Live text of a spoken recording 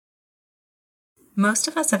Most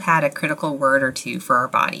of us have had a critical word or two for our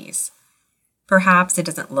bodies. Perhaps it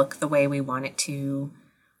doesn't look the way we want it to,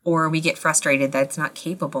 or we get frustrated that it's not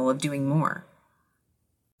capable of doing more.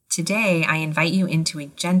 Today, I invite you into a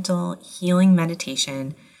gentle, healing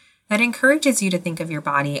meditation that encourages you to think of your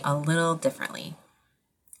body a little differently.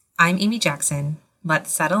 I'm Amy Jackson.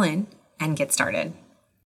 Let's settle in and get started.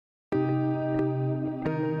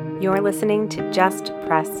 You're listening to Just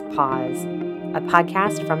Press Pause, a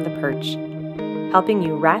podcast from The Perch, helping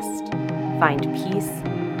you rest, find peace,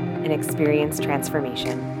 and experience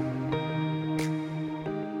transformation.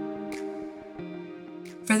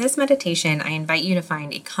 For this meditation, I invite you to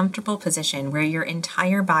find a comfortable position where your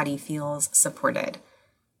entire body feels supported.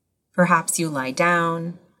 Perhaps you lie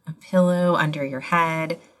down, a pillow under your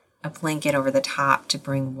head, a blanket over the top to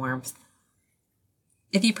bring warmth.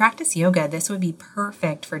 If you practice yoga, this would be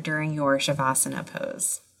perfect for during your Shavasana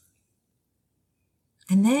pose.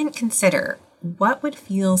 And then consider, what would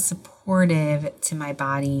feel supportive to my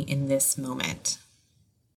body in this moment?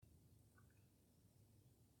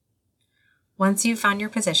 Once you've found your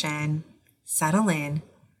position, settle in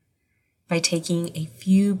by taking a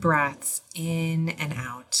few breaths in and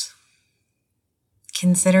out.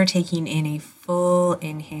 Consider taking in a full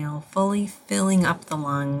inhale, fully filling up the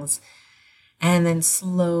lungs, and then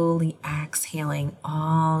slowly exhaling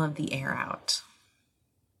all of the air out.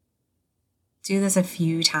 Do this a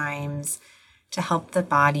few times to help the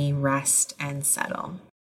body rest and settle.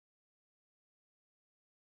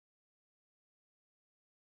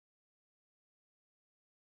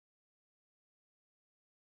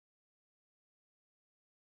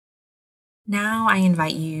 Now I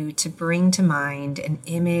invite you to bring to mind an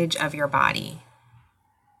image of your body.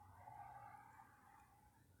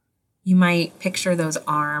 You might picture those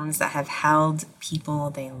arms that have held people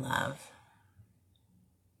they love,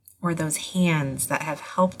 or those hands that have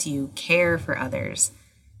helped you care for others,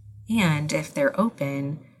 and if they're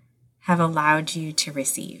open, have allowed you to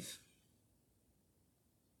receive.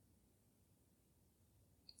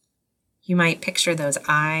 You might picture those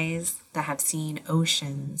eyes that have seen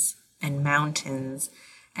oceans and mountains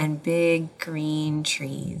and big green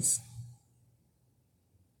trees.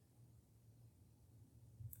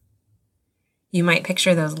 You might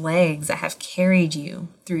picture those legs that have carried you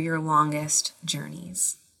through your longest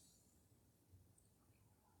journeys.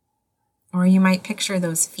 Or you might picture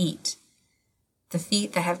those feet, the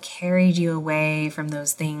feet that have carried you away from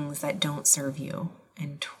those things that don't serve you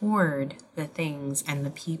and toward the things and the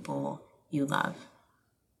people you love.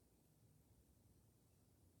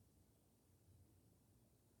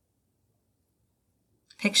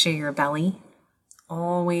 Picture your belly,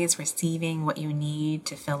 always receiving what you need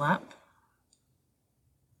to fill up.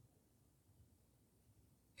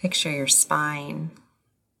 Picture your spine,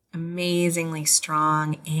 amazingly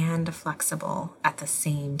strong and flexible at the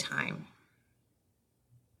same time.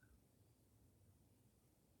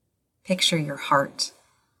 Picture your heart,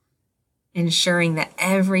 ensuring that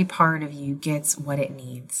every part of you gets what it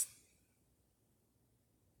needs.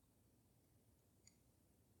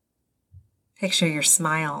 Picture your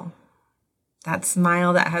smile, that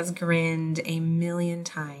smile that has grinned 1,000,000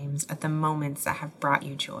 times at the moments that have brought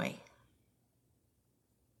you joy.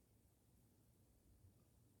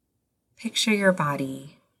 Picture your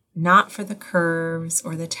body, not for the curves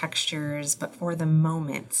or the textures, but for the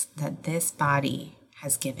moments that this body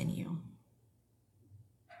has given you.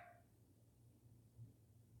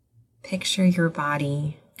 Picture your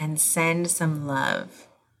body and send some love.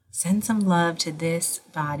 Send some love to this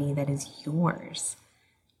body that is yours,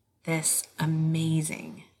 this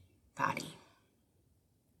amazing body.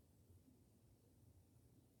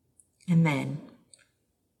 And then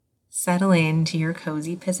settle into your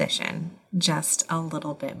cozy position just a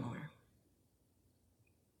little bit more.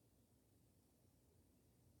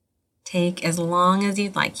 Take as long as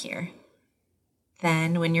you'd like here.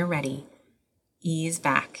 Then, when you're ready, ease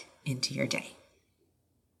back into your day.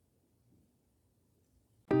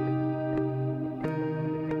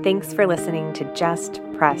 Thanks for listening to Just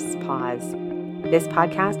Press Pause. This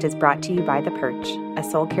podcast is brought to you by The Perch, a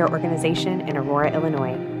soul care organization in Aurora,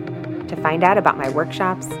 Illinois. To find out about my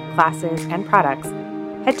workshops, classes, and products,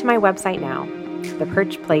 head to my website now,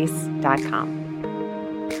 theperchplace.com.